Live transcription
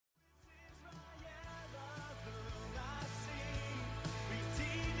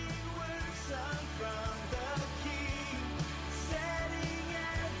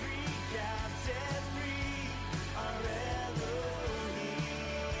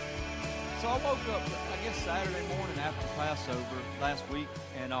So I woke up, I guess, Saturday morning after Passover last week,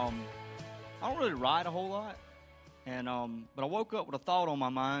 and I don't really write a whole lot, and but I woke up with a thought on my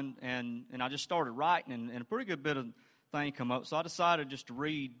mind, and I just started writing, and a pretty good bit of thing come up. So I decided just to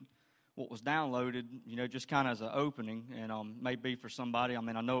read what was downloaded, just kind of as an opening, and maybe for somebody. I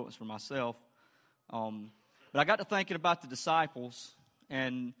mean, I know it was for myself, but I got to thinking about the disciples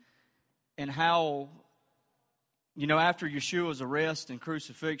and how, after Yeshua's arrest and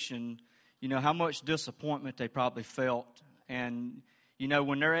crucifixion, how much disappointment they probably felt. And,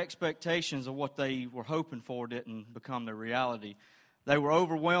 when their expectations of what they were hoping for didn't become their reality, they were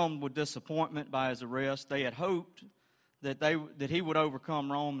overwhelmed with disappointment by his arrest. They had hoped that he would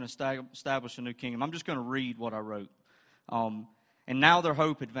overcome Rome and establish a new kingdom. I'm just going to read what I wrote. And now their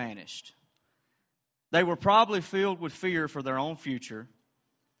hope had vanished. They were probably filled with fear for their own future.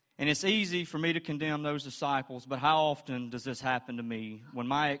 And it's easy for me to condemn those disciples, but how often does this happen to me when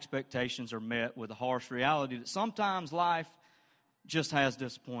my expectations are met with a harsh reality that sometimes life just has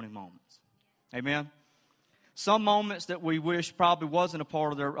disappointing moments? Amen? Some moments that we wish probably wasn't a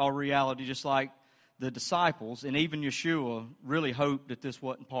part of our reality, just like the disciples, and even Yeshua really hoped that this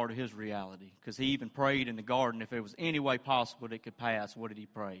wasn't part of his reality, because he even prayed in the garden, if it was any way possible that it could pass, what did he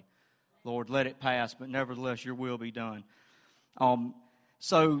pray? Lord, let it pass, but nevertheless your will be done.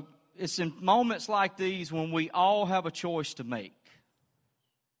 So it's in moments like these when we all have a choice to make.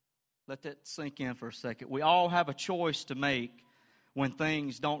 Let that sink in for a second. We all have a choice to make when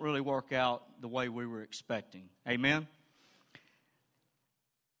things don't really work out the way we were expecting. Amen?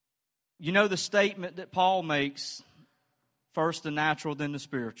 The statement that Paul makes, first the natural, then the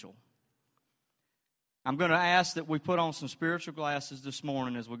spiritual. I'm going to ask that we put on some spiritual glasses this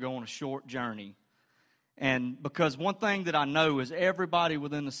morning as we go on a short journey. And because one thing that I know is everybody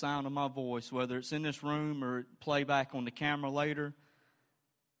within the sound of my voice, whether it's in this room or playback on the camera later,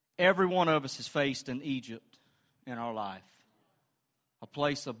 every one of us has faced an Egypt in our life, a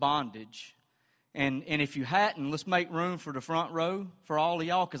place of bondage. And if you hadn't, let's make room for the front row for all of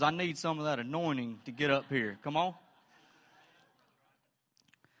y'all, because I need some of that anointing to get up here. Come on.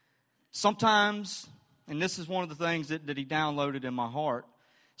 Sometimes, and this is one of the things that he downloaded in my heart,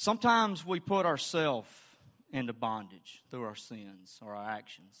 sometimes we put ourselves into bondage through our sins or our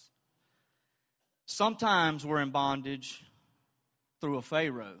actions. Sometimes we're in bondage through a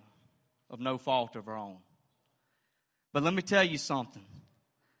Pharaoh of no fault of our own. But let me tell you something.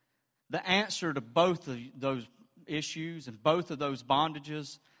 The answer to both of those issues and both of those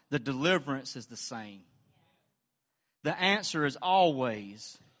bondages, the deliverance is the same. The answer is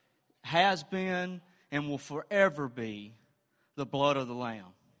always, has been, and will forever be the blood of the Lamb.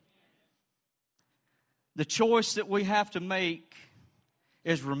 The choice that we have to make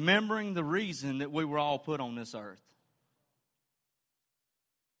is remembering the reason that we were all put on this earth.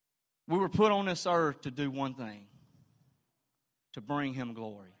 We were put on this earth to do one thing, to bring Him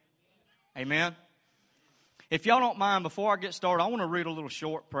glory. Amen? If y'all don't mind, before I get started, I want to read a little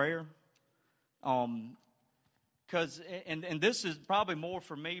short prayer. Because this is probably more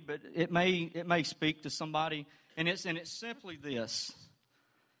for me, but it may speak to somebody. And it's simply this.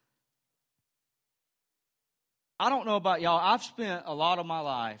 I don't know about y'all. I've spent a lot of my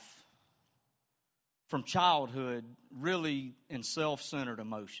life from childhood really in self-centered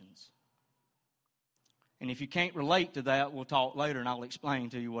emotions. And if you can't relate to that, we'll talk later and I'll explain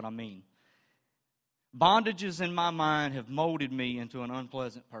to you what I mean. Bondages in my mind have molded me into an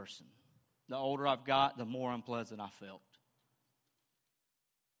unpleasant person. The older I've got, the more unpleasant I felt.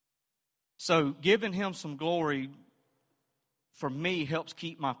 So giving Him some glory for me helps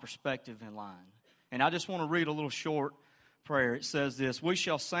keep my perspective in line. And I just want to read a little short prayer. It says this: we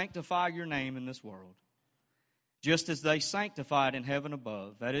shall sanctify your name in this world, just as they sanctified in heaven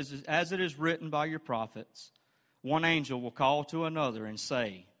above. That is, as it is written by your prophets, one angel will call to another and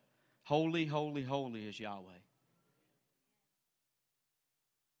say, holy, holy, holy is Yahweh.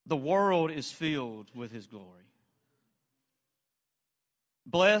 The world is filled with His glory.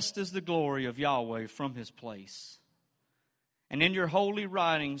 Blessed is the glory of Yahweh from His place. And in your holy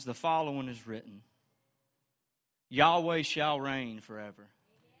writings the following is written: Yahweh shall reign forever.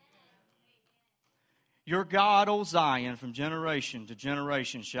 Your God, O Zion, from generation to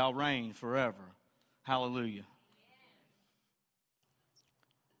generation shall reign forever. Hallelujah.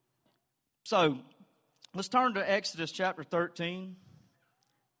 So, let's turn to Exodus chapter 13.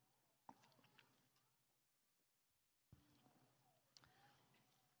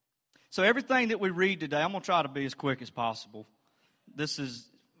 So everything that we read today, I'm going to try to be as quick as possible. This is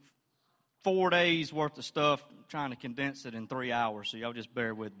 4 days worth of stuff. I'm trying to condense it in 3 hours, so y'all just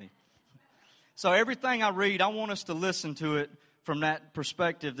bear with me. So everything I read, I want us to listen to it from that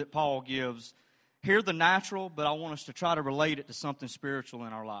perspective that Paul gives. Hear the natural, but I want us to try to relate it to something spiritual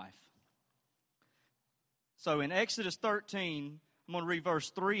in our life. So in Exodus 13, I'm going to read verse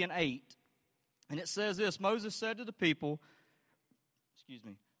 3 and 8. And it says this: Moses said to the people,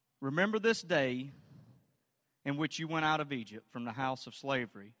 remember this day in which you went out of Egypt from the house of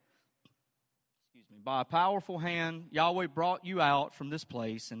slavery. By a powerful hand, Yahweh brought you out from this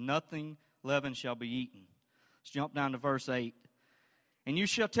place, and nothing leavened shall be eaten. Let's jump down to verse 8. And you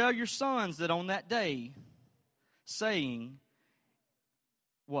shall tell your sons that on that day, saying,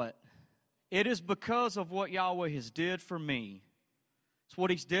 what? It is because of what Yahweh has did for me. It's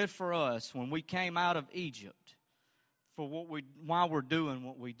what He's did for us when we came out of Egypt, for why we're doing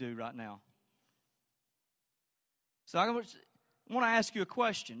what we do right now. So I want to ask you a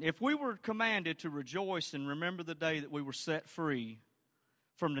question. If we were commanded to rejoice and remember the day that we were set free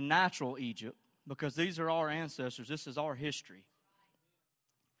from the natural Egypt, because these are our ancestors, this is our history.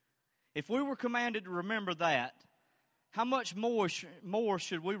 If we were commanded to remember that, how much more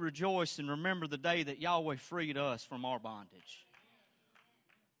should we rejoice and remember the day that Yahweh freed us from our bondage?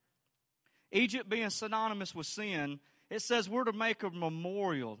 Egypt being synonymous with sin, it says we're to make a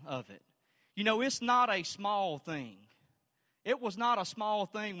memorial of it. You know, it's not a small thing. It was not a small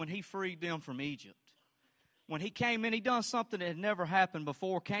thing when He freed them from Egypt. When He came in, He done something that had never happened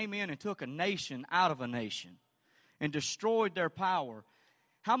before, came in and took a nation out of a nation and destroyed their power.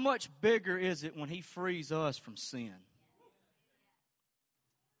 How much bigger is it when He frees us from sin?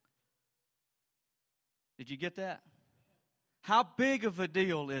 Did you get that? How big of a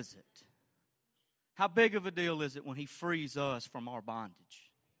deal is it? How big of a deal is it when He frees us from our bondage?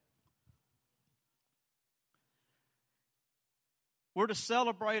 We're to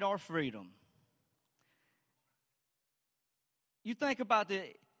celebrate our freedom. You think about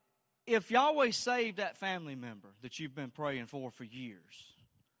if Yahweh saved that family member that you've been praying for years,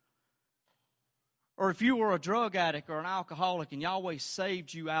 or if you were a drug addict or an alcoholic and Yahweh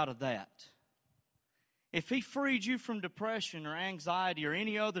saved you out of that, if He freed you from depression or anxiety or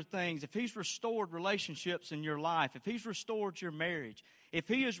any other things, if He's restored relationships in your life, if He's restored your marriage, if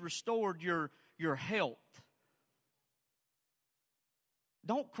He has restored your health,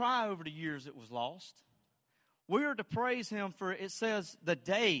 don't cry over the years it was lost. We are to praise Him for, it says, the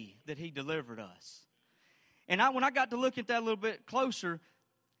day that He delivered us. And when I got to look at that a little bit closer,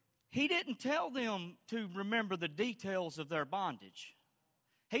 He didn't tell them to remember the details of their bondage.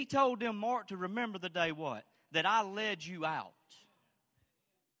 He told them, Mark, to remember the day what? That I led you out.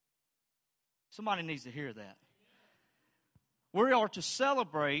 Somebody needs to hear that. We are to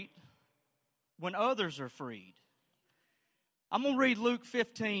celebrate when others are freed. I'm going to read Luke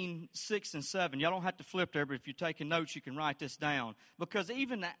 15, 6 and 7. Y'all don't have to flip there, but if you're taking notes, you can write this down. Because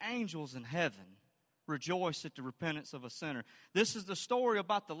even the angels in heaven rejoice at the repentance of a sinner. This is the story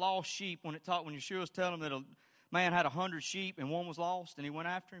about the lost sheep when Yeshua was telling them that a man had 100 sheep and one was lost and he went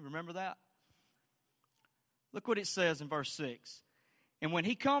after him. Remember that? Look what it says in verse 6. And when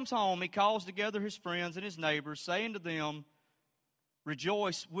he comes home, he calls together his friends and his neighbors, saying to them,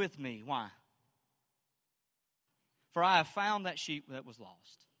 rejoice with me. Why? For I have found that sheep that was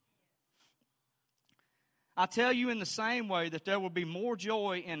lost. I tell you in the same way that there will be more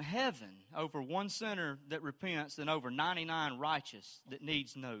joy in heaven over one sinner that repents than over 99 righteous that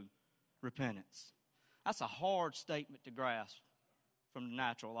needs no repentance. That's a hard statement to grasp from the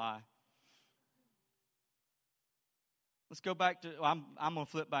natural eye. Let's go back to, I'm going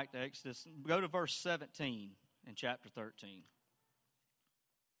to flip back to Exodus. Go to verse 17 in chapter 13.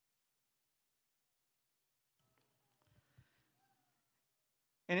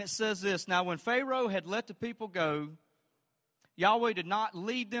 And it says this: Now when Pharaoh had let the people go, Yahweh did not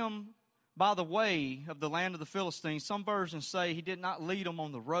lead them by the way of the land of the Philistines. Some versions say He did not lead them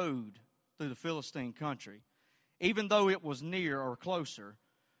on the road through the Philistine country, even though it was near or closer.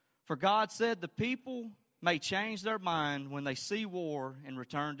 For God said the people may change their mind when they see war and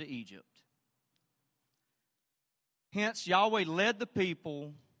return to Egypt. Hence Yahweh led the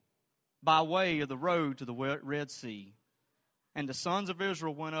people by way of the road to the Red Sea. And the sons of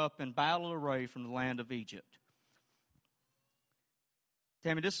Israel went up in battle array from the land of Egypt.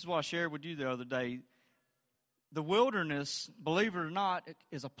 Tammy, this is what I shared with you the other day. The wilderness, believe it or not,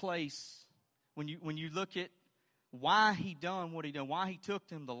 is a place, when you look at why He done what He done, why He took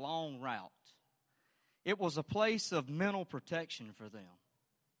them the long route, it was a place of mental protection for them.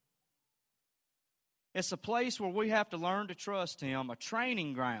 It's a place where we have to learn to trust Him, a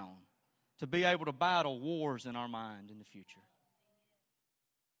training ground to be able to battle wars in our mind in the future.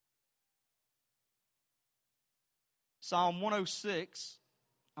 Psalm 106,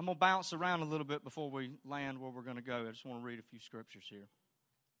 I'm going to bounce around a little bit before we land where we're going to go. I just want to read a few scriptures here.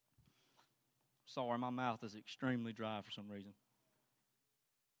 Sorry, my mouth is extremely dry for some reason.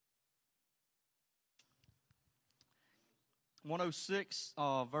 Psalm 106,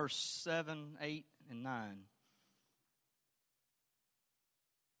 verse 7, 8, and 9.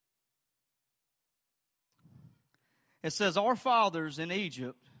 It says, our fathers in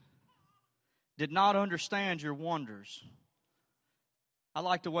Egypt did not understand your wonders. I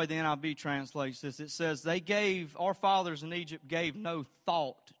like the way the NIV translates this. It says, our fathers in Egypt gave no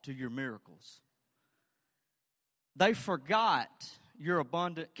thought to your miracles. They forgot your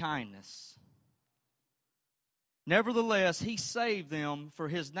abundant kindness. Nevertheless, he saved them for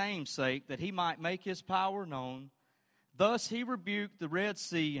his name's sake, that he might make his power known. Thus he rebuked the Red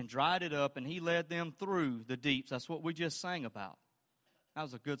Sea and dried it up, and he led them through the deeps. That's what we just sang about. That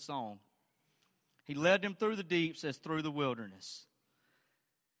was a good song. He led them through the deeps as through the wilderness.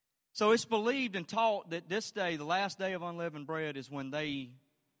 So it's believed and taught that this day, the last day of unleavened bread, is when they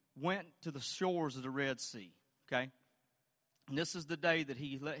went to the shores of the Red Sea. Okay? And this is the day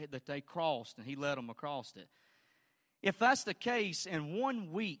that they crossed, and he led them across it. If that's the case, in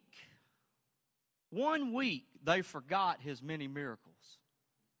 1 week, they forgot his many miracles.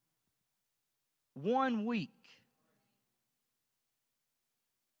 1 week.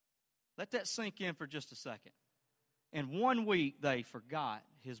 Let that sink in for just a second. In 1 week, they forgot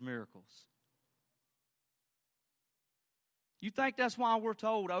his miracles. You think that's why we're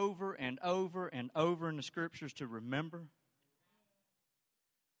told over and over and over in the Scriptures to remember?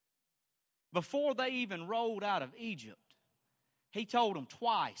 Before they even rolled out of Egypt, he told them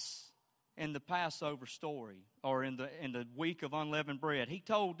twice in the Passover story, or in the week of unleavened bread. He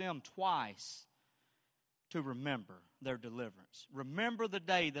told them twice to remember their deliverance. Remember the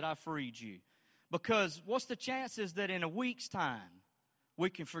day that I freed you. Because what's the chances that in a week's time we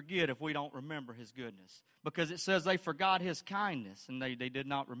can forget if we don't remember his goodness? Because it says they forgot his kindness and they did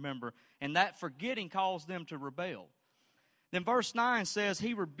not remember. And that forgetting caused them to rebel. Then verse 9 says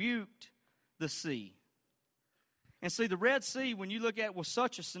he rebuked the sea. And see, the Red Sea, when you look at it, was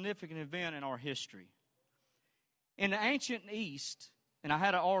such a significant event in our history. In the ancient East, and I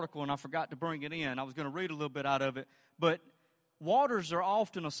had an article and I forgot to bring it in. I was going to read a little bit out of it. But waters are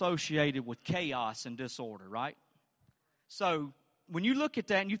often associated with chaos and disorder, right? So when you look at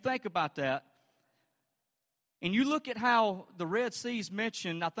that and you think about that, and you look at how the Red Sea is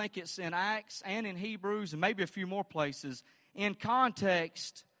mentioned, I think it's in Acts and in Hebrews and maybe a few more places, in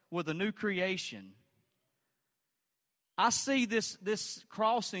context with a new creation. I see this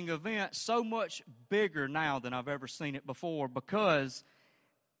crossing event so much bigger now than I've ever seen it before, because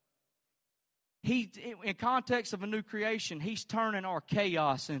in context of a new creation, he's turning our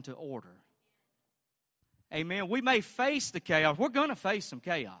chaos into order. Amen. We may face the chaos. We're going to face some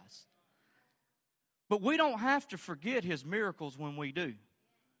chaos. But we don't have to forget his miracles when we do.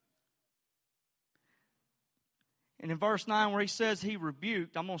 And in verse 9 where he says he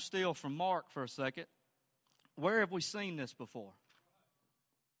rebuked, I'm going to steal from Mark for a second. Where have we seen this before?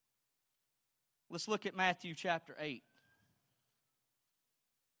 Let's look at Matthew chapter 8.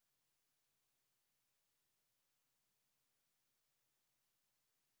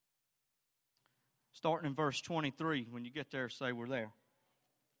 Starting in verse 23. When you get there, say we're there.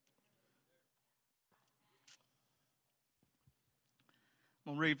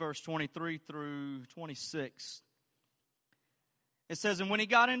 I'm going to read verse 23 through 26. It says, and when he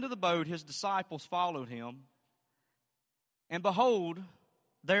got into the boat, his disciples followed him. And behold,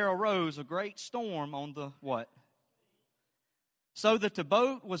 there arose a great storm on the what? So that the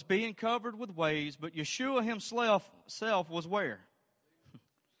boat was being covered with waves, but Yeshua himself was where?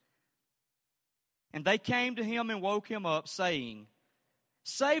 And they came to him and woke him up, saying,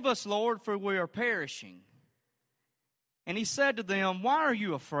 save us, Lord, for we are perishing. And he said to them, why are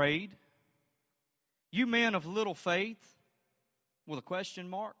you afraid, you men of little faith? With a question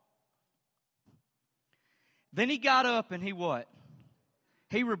mark. Then he got up and he what?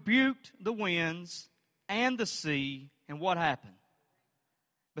 He rebuked the winds and the sea, and what happened?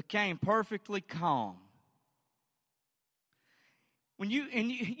 Became perfectly calm. When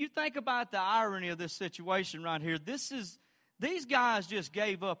you think about the irony of this situation right here, these guys just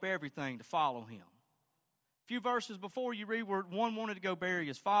gave up everything to follow him. A few verses before you read where one wanted to go bury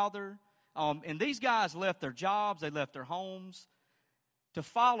his father, and these guys left their jobs, they left their homes to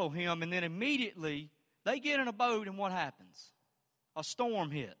follow him, and then immediately they get in a boat, and what happens? A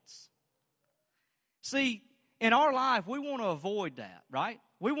storm hits. See, in our life, we want to avoid that, right?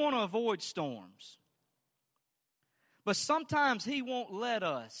 We want to avoid storms. But sometimes he won't let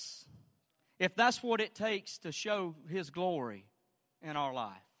us, if that's what it takes to show his glory in our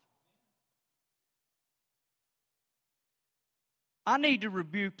life. I need to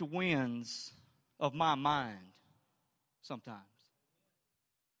rebuke the winds of my mind sometimes.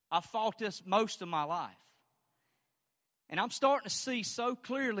 I've fought this most of my life. And I'm starting to see so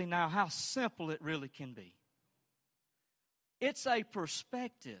clearly now how simple it really can be. It's a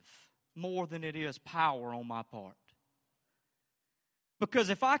perspective more than it is power on my part. Because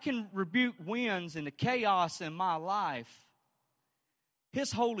if I can rebuke winds and the chaos in my life,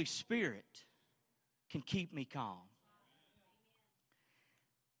 His Holy Spirit can keep me calm.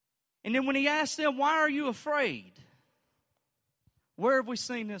 And then when He asked them, why are you afraid? Where have we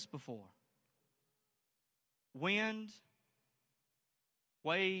seen this before? Wind,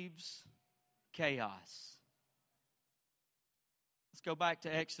 waves, chaos. Let's go back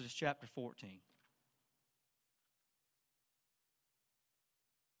to Exodus chapter 14.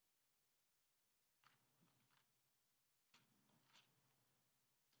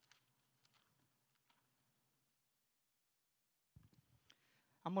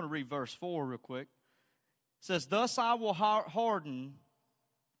 I'm going to read verse 4 real quick. It says, thus I will harden.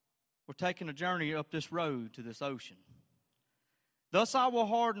 We're taking a journey up this road to this ocean. Thus I will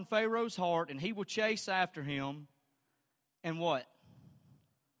harden Pharaoh's heart, and he will chase after him. And what?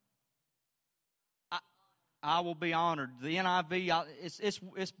 I will be honored. The NIV,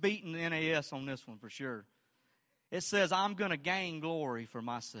 it's beating the NAS on this one for sure. It says, I'm going to gain glory for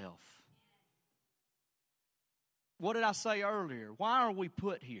myself. What did I say earlier? Why are we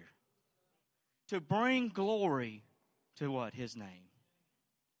put here? To bring glory to what? His name.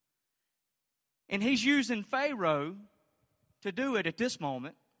 And He's using Pharaoh to do it at this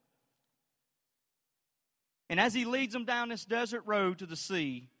moment. And as He leads them down this desert road to the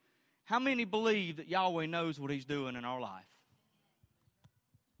sea, how many believe that Yahweh knows what He's doing in our life?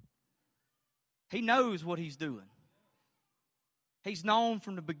 He knows what He's doing. He's known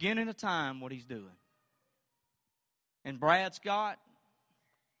from the beginning of time what He's doing. And Brad Scott,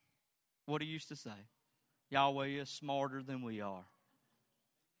 what he used to say, Yahweh is smarter than we are.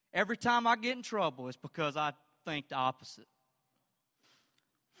 Every time I get in trouble, it's because I think the opposite.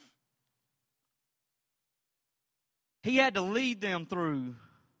 He had to lead them through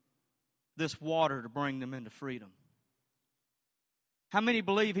this water to bring them into freedom. How many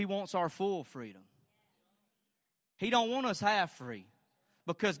believe He wants our full freedom? He don't want us half free,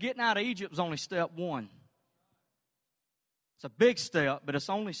 because getting out of Egypt is only step one. It's a big step, but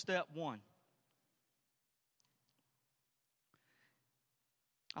it's only step one.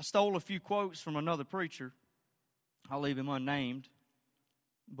 I stole a few quotes from another preacher. I'll leave him unnamed.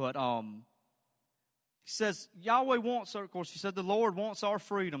 But he says, Yahweh wants our, of course, he said the Lord wants our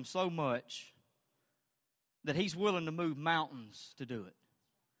freedom so much that He's willing to move mountains to do it.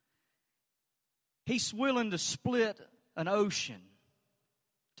 He's willing to split an ocean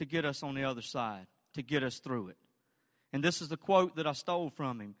to get us on the other side, to get us through it. And this is the quote that I stole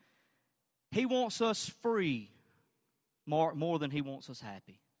from him. He wants us free more than He wants us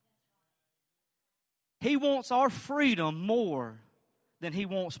happy. He wants our freedom more than He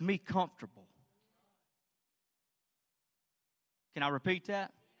wants me comfortable. Can I repeat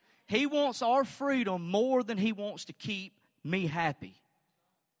that? He wants our freedom more than He wants to keep me happy.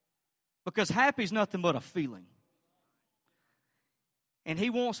 Because happy is nothing but a feeling. And He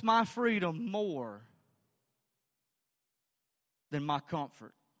wants my freedom more than my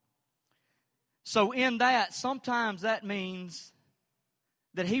comfort. So in that, sometimes that means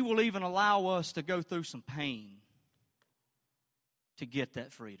that He will even allow us to go through some pain to get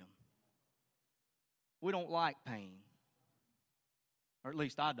that freedom. We don't like pain. Or at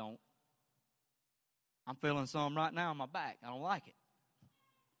least I don't. I'm feeling some right now in my back. I don't like it.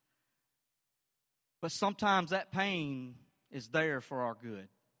 But sometimes that pain is there for our good.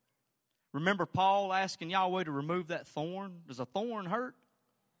 Remember Paul asking Yahweh to remove that thorn? Does a thorn hurt?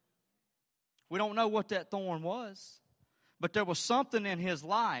 We don't know what that thorn was. But there was something in his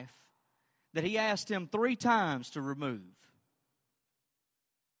life that he asked Him 3 times to remove.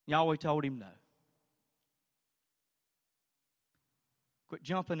 Yahweh told him no. Quit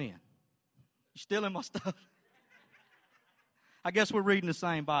jumping in. You stealing my stuff? I guess we're reading the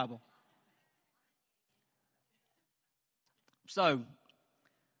same Bible. So,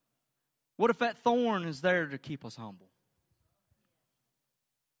 what if that thorn is there to keep us humble?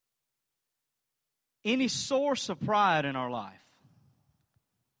 Any source of pride in our life.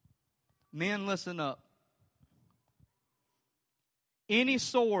 Men, listen up. Any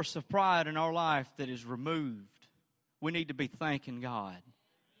source of pride in our life that is removed, we need to be thanking God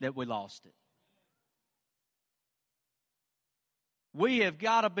that we lost it. We have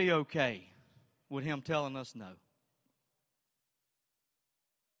got to be okay with Him telling us no.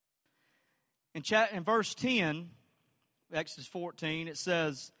 In verse 10, Exodus 14, it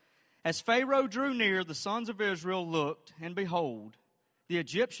says, "As Pharaoh drew near, the sons of Israel looked, and behold, the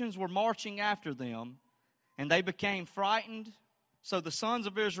Egyptians were marching after them, and they became frightened. So the sons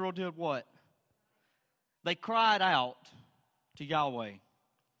of Israel did what? They cried out to Yahweh."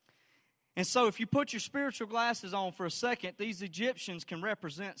 And so if you put your spiritual glasses on for a second, these Egyptians can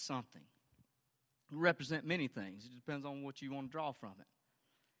represent something. Represent many things. It depends on what you want to draw from it.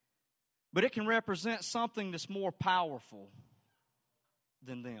 But it can represent something that's more powerful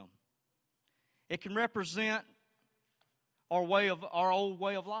than them. It can represent our old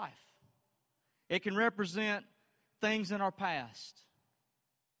way of life. It can represent things in our past.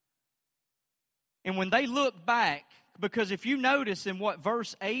 And when they look back, because if you notice in what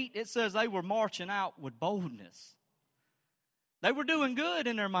verse 8, it says they were marching out with boldness. They were doing good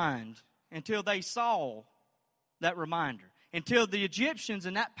in their mind until they saw that reminder. Until the Egyptians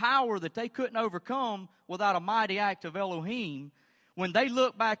and that power that they couldn't overcome without a mighty act of Elohim, when they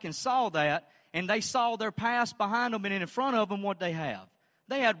looked back and saw that, and they saw their past behind them and in front of them, what they have?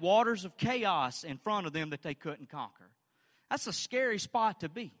 They had waters of chaos in front of them that they couldn't conquer. That's a scary spot to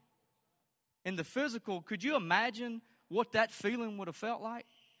be. In the physical, could you imagine what that feeling would have felt like?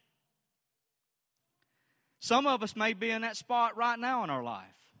 Some of us may be in that spot right now in our life,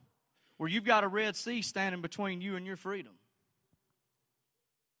 where you've got a Red Sea standing between you and your freedom.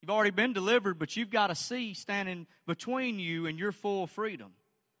 You've already been delivered, but you've got a sea standing between you and your full freedom.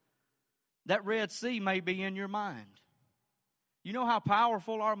 That Red Sea may be in your mind. You know how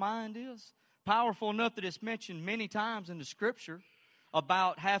powerful our mind is? Powerful enough that it's mentioned many times in the Scripture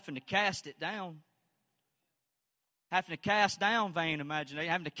about having to cast it down. Having to cast down vain imagination,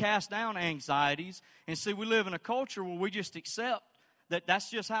 having to cast down anxieties. And see, we live in a culture where we just accept that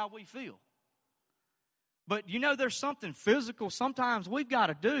that's just how we feel. But you know, there's something physical sometimes we've got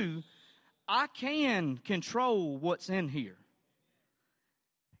to do. I can control what's in here.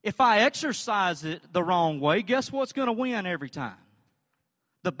 If I exercise it the wrong way, guess what's going to win every time?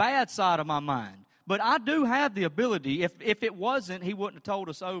 The bad side of my mind. But I do have the ability, if it wasn't, he wouldn't have told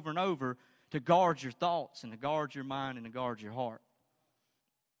us over and over to guard your thoughts and to guard your mind and to guard your heart.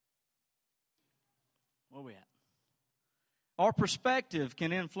 Where are we at? Our perspective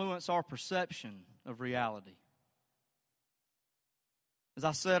can influence our perception of reality. As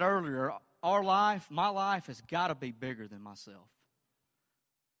I said earlier, my life has got to be bigger than myself.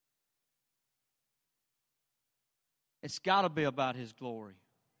 It's got to be about His glory.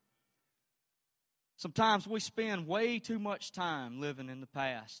 Sometimes we spend way too much time living in the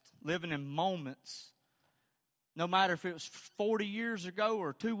past, living in moments. No matter if it was 40 years ago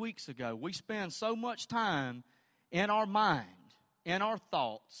or 2 weeks ago, we spend so much time in our mind, in our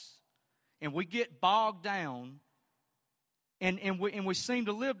thoughts, and we get bogged down, and we seem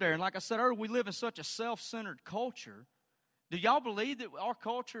to live there. And like I said earlier, we live in such a self-centered culture. Do y'all believe that our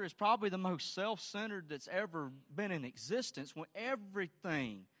culture is probably the most self-centered that's ever been in existence, when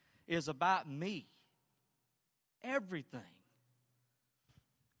everything is about me? Everything.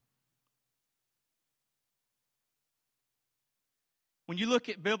 When you look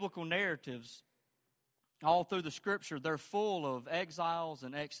at biblical narratives all through the Scripture, they're full of exiles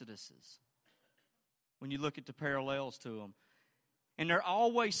and exoduses. When you look at the parallels to them. And there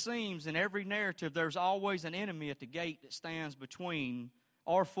always seems, in every narrative, there's always an enemy at the gate that stands between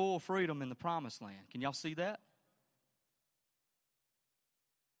our full freedom and the promised land. Can y'all see that?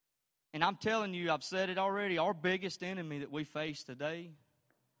 And I'm telling you, I've said it already, our biggest enemy that we face today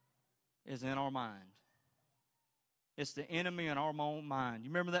is in our mind. It's the enemy in our own mind. You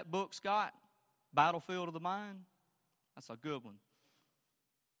remember that book, Scott? Battlefield of the Mind? That's a good one.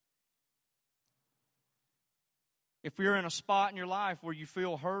 If you're in a spot in your life where you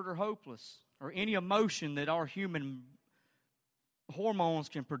feel hurt or hopeless, or any emotion that our human hormones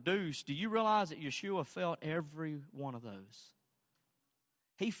can produce, do you realize that Yeshua felt every one of those?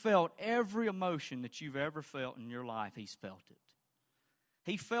 He felt every emotion that you've ever felt in your life. He's felt it.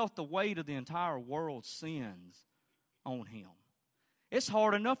 He felt the weight of the entire world's sins on Him. It's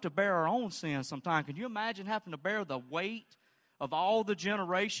hard enough to bear our own sins sometimes. Can you imagine having to bear the weight of all the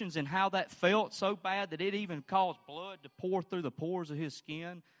generations and how that felt so bad that it even caused blood to pour through the pores of His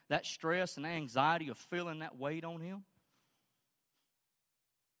skin? That stress and anxiety of feeling that weight on Him.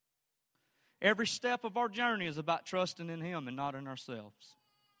 Every step of our journey is about trusting in Him and not in ourselves.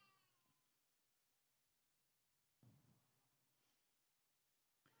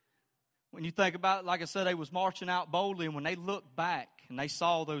 When you think about it, like I said, they was marching out boldly, and when they looked back and they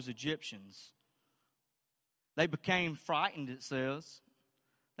saw those Egyptians, they became frightened, it says.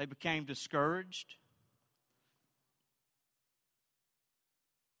 They became discouraged.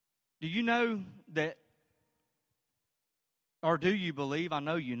 Do you know that Or do you believe, I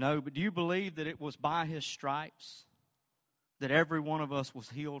know you know, but do you believe that it was by His stripes that every one of us was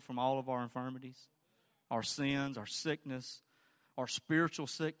healed from all of our infirmities, our sins, our sickness, our spiritual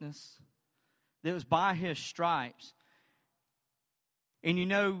sickness? That it was by His stripes. And you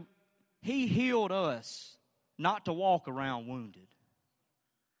know, He healed us not to walk around wounded.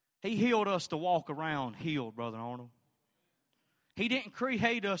 He healed us to walk around healed, Brother Arnold. He didn't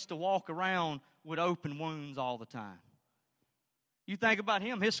create us to walk around with open wounds all the time. You think about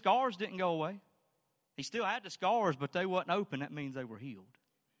Him, His scars didn't go away. He still had the scars, but they wasn't open. That means they were healed.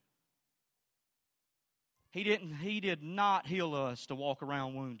 He did not heal us to walk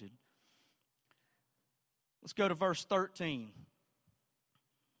around wounded. Let's go to verse 13.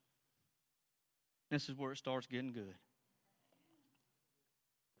 This is where it starts getting good.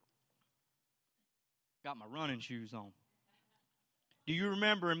 Got my running shoes on. Do you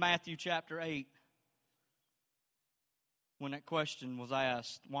remember in Matthew chapter 8 when that question was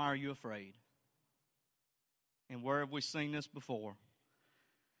asked, why are you afraid? And where have we seen this before?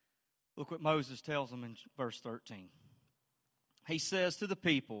 Look what Moses tells them in verse 13. He says to the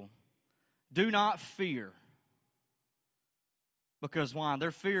people, do not fear. Because why?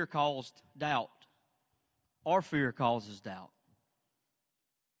 Their fear caused doubt. Our fear causes doubt.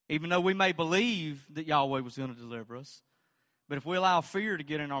 Even though we may believe that Yahweh was going to deliver us, but if we allow fear to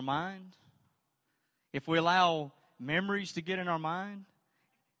get in our mind, if we allow memories to get in our mind,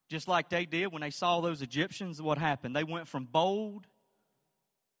 just like they did when they saw those Egyptians, what happened? They went from bold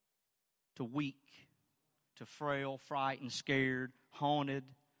to weak, to frail, frightened, scared, haunted,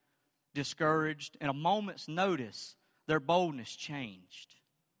 discouraged. In a moment's notice, their boldness changed.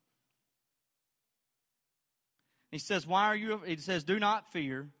 He says, why are you? He says, do not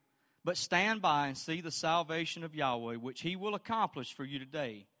fear, but stand by and see the salvation of Yahweh, which He will accomplish for you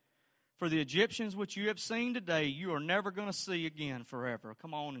today. For the Egyptians which you have seen today, you are never going to see again forever.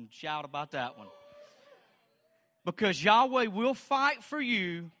 Come on and shout about that one. Because Yahweh will fight for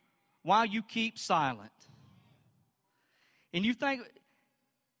you while you keep silent. And you think,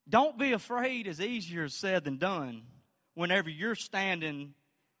 don't be afraid is easier said than done whenever you're standing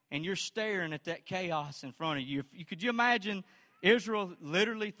and you're staring at that chaos in front of you. Could you imagine Israel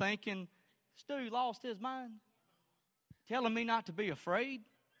literally thinking, Stu lost his mind? Telling me not to be afraid?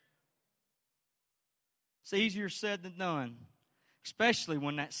 It's easier said than done, especially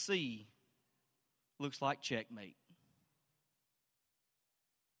when that sea looks like checkmate.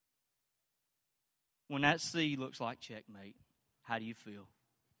 When that sea looks like checkmate, how do you feel?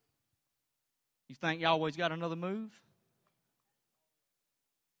 You think Yahweh's got another move?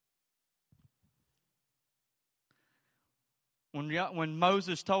 When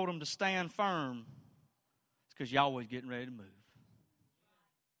Moses told him to stand firm, it's because Yahweh's getting ready to move.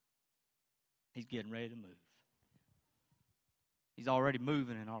 He's getting ready to move. He's already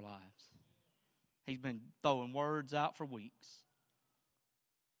moving in our lives. He's been throwing words out for weeks.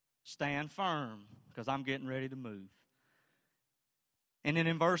 Stand firm, because I'm getting ready to move. And then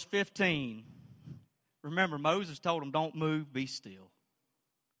in verse 15, remember Moses told him, don't move, be still.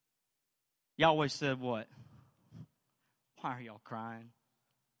 Yahweh said what? Why are y'all crying?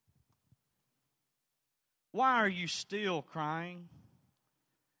 Why are you still crying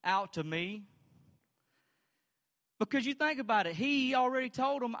out to me? Because you think about it, He already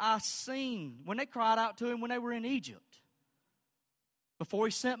told them, I seen, when they cried out to Him when they were in Egypt, before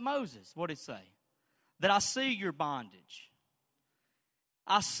He sent Moses, what did He say? That I see your bondage.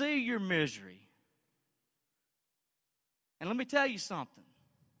 I see your misery. And let me tell you something.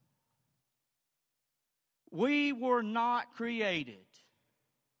 We were not created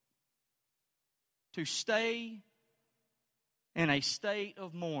to stay in a state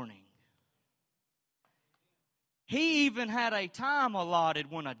of mourning. He even had a time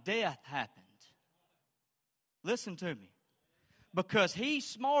allotted when a death happened. Listen to me. Because He's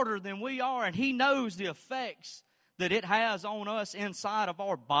smarter than we are, and He knows the effects that it has on us inside of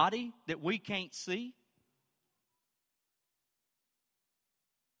our body that we can't see.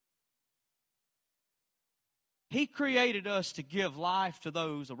 He created us to give life to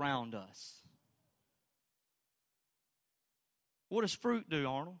those around us. What does fruit do,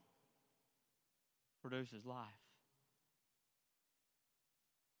 Arnold? Produces life.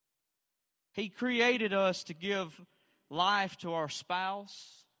 He created us to give life to our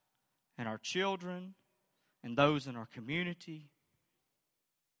spouse and our children and those in our community.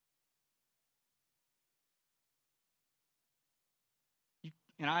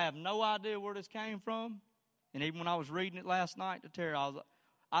 And I have no idea where this came from. And even when I was reading it last night to Terry,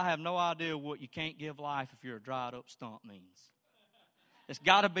 I have no idea what you can't give life if you're a dried up stump means. It's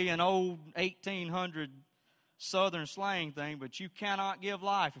got to be an old 1800 southern slang thing, but you cannot give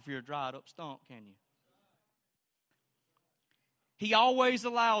life if you're a dried up stump, can you? He always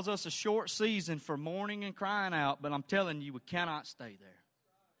allows us a short season for mourning and crying out, but I'm telling you, we cannot stay there.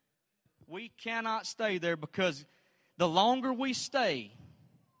 We cannot stay there, because the longer we stay,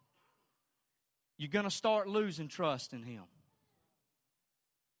 you're going to start losing trust in Him.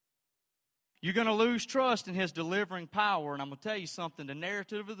 You're going to lose trust in His delivering power. And I'm going to tell you something. The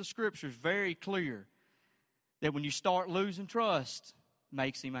narrative of the Scripture is very clear that when you start losing trust, it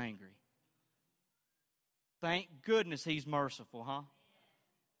makes Him angry. Thank goodness He's merciful, huh?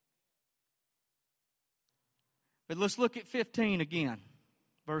 But let's look at 15 again.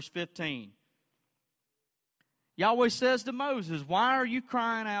 Verse 15. Yahweh says to Moses, "Why are you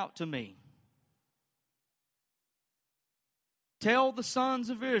crying out to me? Tell the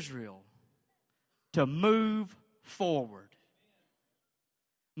sons of Israel to move forward."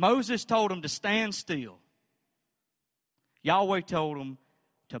 Moses told them to stand still. Yahweh told them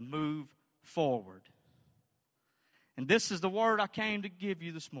to move forward. And this is the word I came to give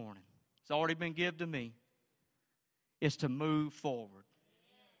you this morning. It's already been given to me. It's to move forward.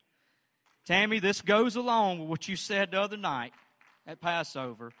 Tammy, this goes along with what you said the other night at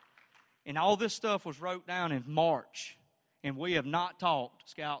Passover. And all this stuff was wrote down in March. And we have not talked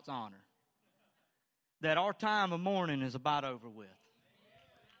Scout's honor. That our time of mourning is about over with.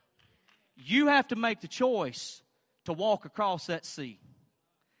 You have to make the choice to walk across that sea.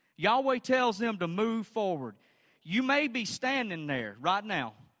 Yahweh tells them to move forward. You may be standing there right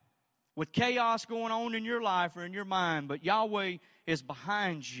now with chaos going on in your life or in your mind, but Yahweh is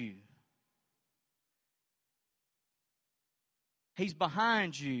behind you. He's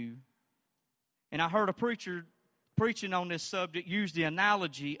behind you. And I heard a preacher preaching on this subject use the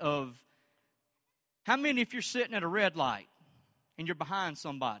analogy of, how many, if you're sitting at a red light and you're behind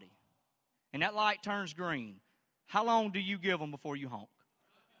somebody and that light turns green, how long do you give them before you honk?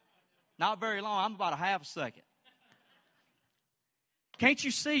 Not very long. I'm about a half a second. Can't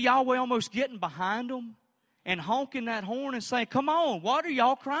you see Yahweh almost getting behind them and honking that horn and saying, "Come on, what are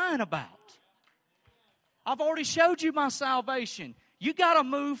y'all crying about? I've already showed you my salvation. You got to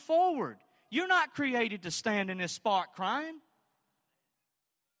move forward. You're not created to stand in this spot crying."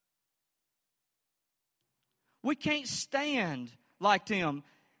 We can't stand like them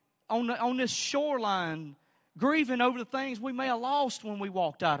on this shoreline grieving over the things we may have lost when we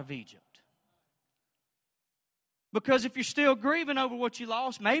walked out of Egypt. Because if you're still grieving over what you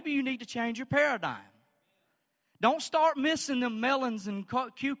lost, maybe you need to change your paradigm. Don't start missing them melons and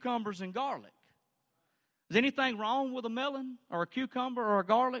cucumbers and garlic. Is anything wrong with a melon or a cucumber or a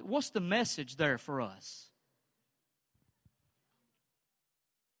garlic? What's the message there for us?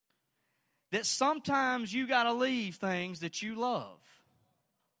 That sometimes you got to leave things that you love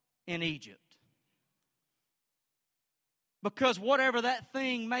in Egypt. Because whatever that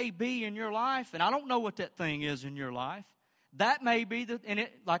thing may be in your life, and I don't know what that thing is in your life, that may be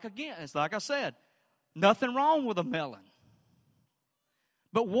it's like I said, nothing wrong with a melon.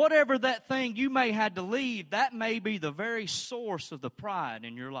 But whatever that thing you may have to leave, that may be the very source of the pride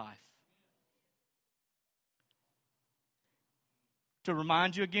in your life. To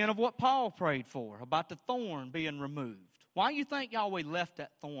remind you again of what Paul prayed for, about the thorn being removed. Why do you think Yahweh left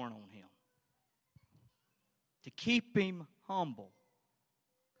that thorn on him? To keep him humble.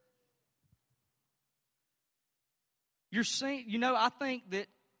 You're seeing, I think that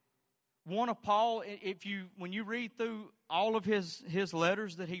one of Paul, when you read through all of his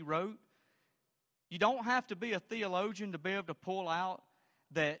letters that he wrote, you don't have to be a theologian to be able to pull out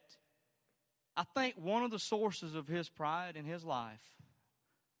that I think one of the sources of his pride in his life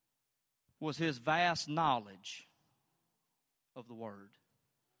was his vast knowledge of the Word.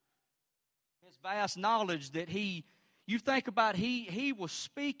 His vast knowledge that you think about, he was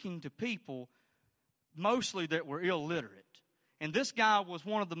speaking to people mostly that were illiterate. And this guy was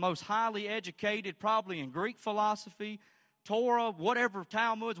one of the most highly educated, probably in Greek philosophy, Torah, whatever,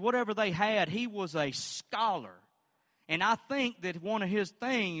 Talmuds, whatever they had. He was a scholar. And I think that one of his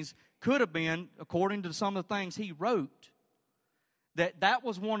things could have been, according to some of the things he wrote, that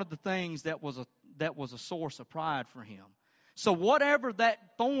was one of the things that was a source of pride for him. So whatever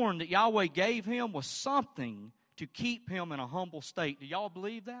that thorn that Yahweh gave him was something to keep him in a humble state. Do y'all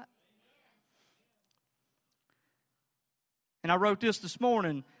believe that? And I wrote this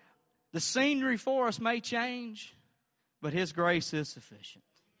morning. The scenery for us may change, but His grace is sufficient.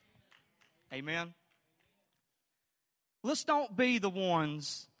 Amen. Let's don't be the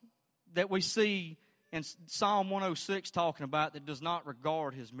ones that we see in Psalm 106 talking about that does not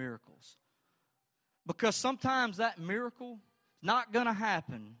regard His miracles. Because sometimes that miracle is not going to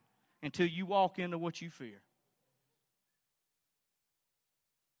happen until you walk into what you fear.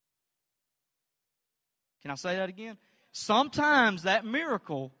 Can I say that again? Sometimes that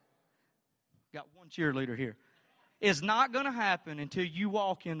miracle, got one cheerleader here, is not going to happen until you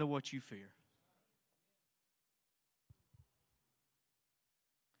walk into what you fear.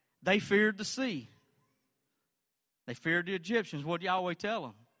 They feared the sea. They feared the Egyptians. What did Yahweh tell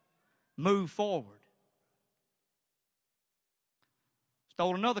them? Move forward.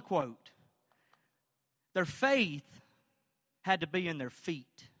 Stole another quote. Their faith had to be in their feet.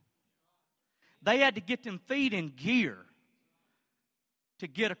 They had to get them feet in gear to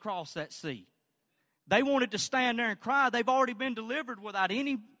get across that sea. They wanted to stand there and cry. They've already been delivered without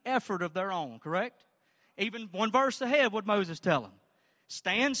any effort of their own, correct? Even one verse ahead, what Moses tell them?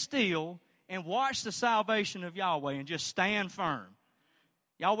 Stand still and watch the salvation of Yahweh and just stand firm.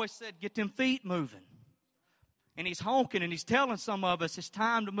 Yahweh said, get them feet moving. And He's honking and He's telling some of us it's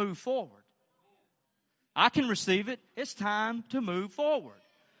time to move forward. I can receive it. It's time to move forward.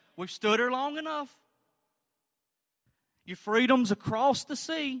 We've stood here long enough. Your freedom's across the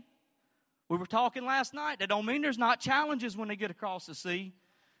sea. We were talking last night. That don't mean there's not challenges when they get across the sea.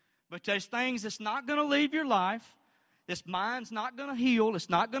 But there's things that's not going to leave your life. This mind's not going to heal. It's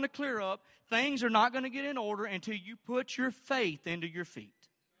not going to clear up. Things are not going to get in order until you put your faith into your feet.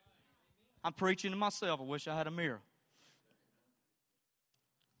 I'm preaching to myself. I wish I had a mirror.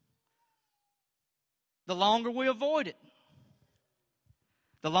 The longer we avoid it,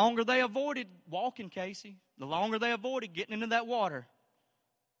 the longer they avoided walking, Casey, the longer they avoided getting into that water,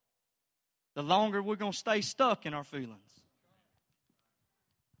 the longer we're going to stay stuck in our feelings.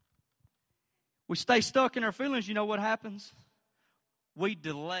 We stay stuck in our feelings, you know what happens? We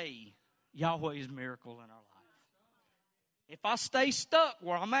delay Yahweh's miracle in our life. If I stay stuck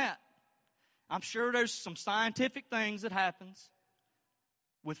where I'm at, I'm sure there's some scientific things that happens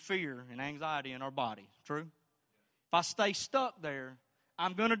with fear and anxiety in our body. True? If I stay stuck there,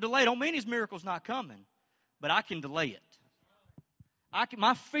 I'm going to delay. Don't mean His miracle's not coming, but I can delay it.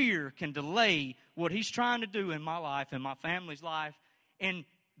 My fear can delay what He's trying to do in my life and my family's life, and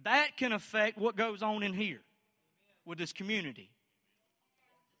that can affect what goes on in here with this community.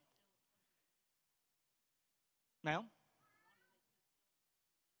 Now,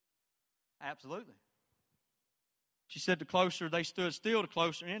 absolutely. She said the closer they stood still, the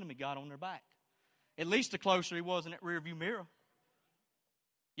closer the enemy got on their back. At least the closer he was in that rearview mirror.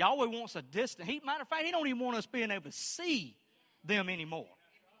 Yahweh wants a distance. Matter of fact, He don't even want us being able to see them anymore.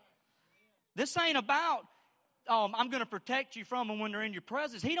 This ain't about, I'm going to protect you from them when they're in your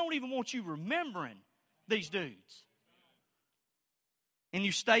presence. He don't even want you remembering these dudes. And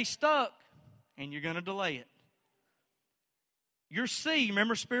you stay stuck, and you're going to delay it. Your sea,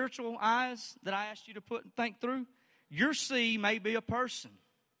 remember spiritual eyes that I asked you to think through? Your sea may be a person.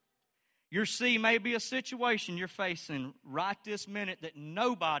 Your sea may be a situation you're facing right this minute that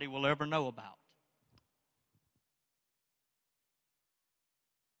nobody will ever know about.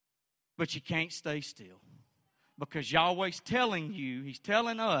 But you can't stay still. Because Yahweh's telling you, He's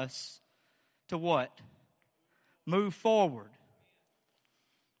telling us to what? Move forward.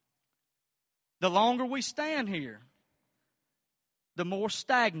 The longer we stand here, the more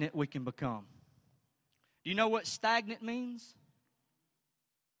stagnant we can become. Do you know what stagnant means?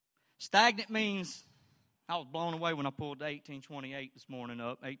 Stagnant means, I was blown away when I pulled the 1828 this morning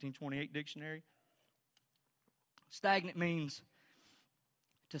up, 1828 dictionary. Stagnant means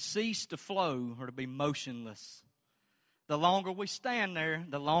to cease to flow or to be motionless. The longer we stand there,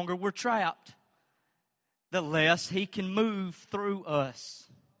 the longer we're trapped, the less He can move through us.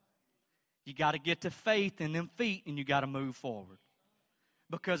 You got to get to faith in them feet and you got to move forward.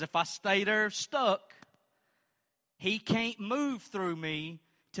 Because if I stay there stuck, He can't move through me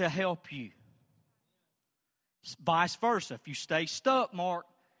to help you. Vice versa. If you stay stuck, Mark,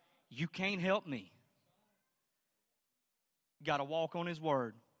 you can't help me. You got to walk on His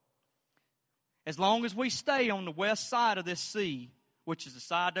word. As long as we stay on the west side of this sea, which is the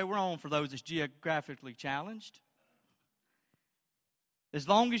side that we're on for those that's geographically challenged, as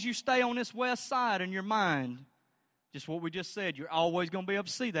long as you stay on this west side in your mind, just what we just said, you're always going to be able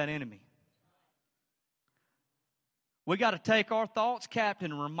to see that enemy. We got to take our thoughts captive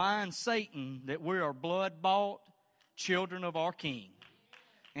and remind Satan that we are blood-bought children of our King.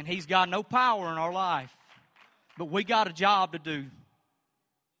 And He's got no power in our life. But we got a job to do.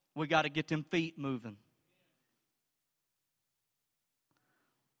 We got to get them feet moving.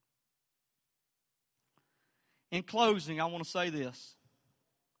 In closing, I want to say this.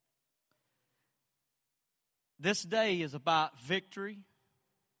 This day is about victory.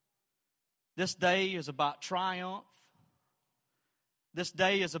 This day is about triumph. This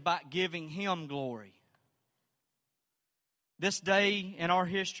day is about giving Him glory. This day in our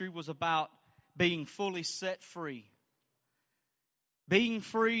history was about being fully set free. Being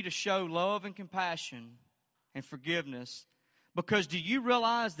free to show love and compassion and forgiveness. Because do you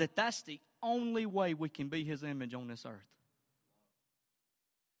realize that that's the only way we can be His image on this earth?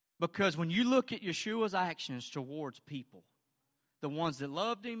 Because when you look at Yeshua's actions towards people, the ones that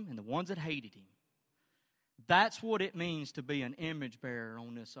loved Him and the ones that hated Him, that's what it means to be an image bearer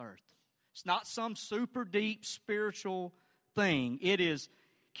on this earth. It's not some super deep spiritual thing. It is,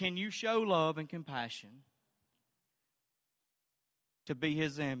 can you show love and compassion to be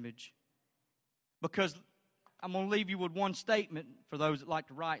His image? Because I'm going to leave you with one statement for those that like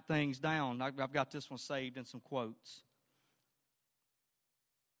to write things down. I've got this one saved in some quotes.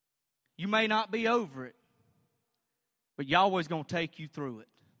 You may not be over it, but Yahweh's going to take you through it.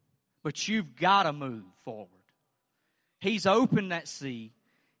 But you've got to move forward. He's opened that sea.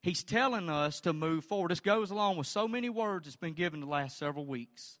 He's telling us to move forward. This goes along with so many words that's been given the last several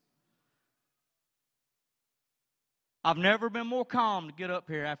weeks. I've never been more calm to get up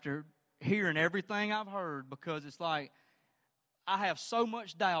here after hearing everything I've heard, because it's like I have so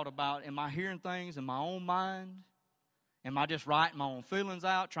much doubt about, am I hearing things in my own mind? Am I just writing my own feelings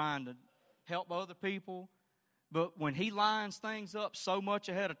out, trying to help other people? But when He lines things up so much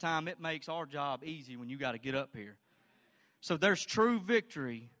ahead of time, it makes our job easy when you got to get up here. So there's true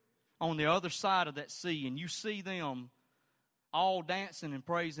victory on the other side of that sea, and you see them all dancing and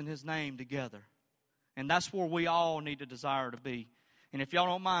praising His name together. And that's where we all need to desire to be. And if y'all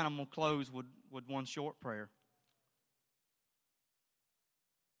don't mind, I'm going to close with one short prayer.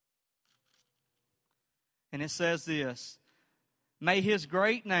 And it says this: may His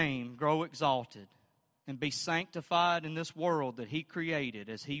great name grow exalted and be sanctified in this world that He created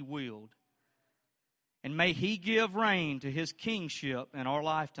as He willed. And may He give reign to His kingship in our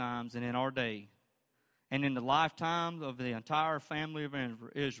lifetimes and in our day, and in the lifetimes of the entire family of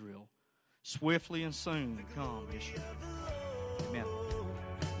Israel, swiftly and soon come, Yeshua.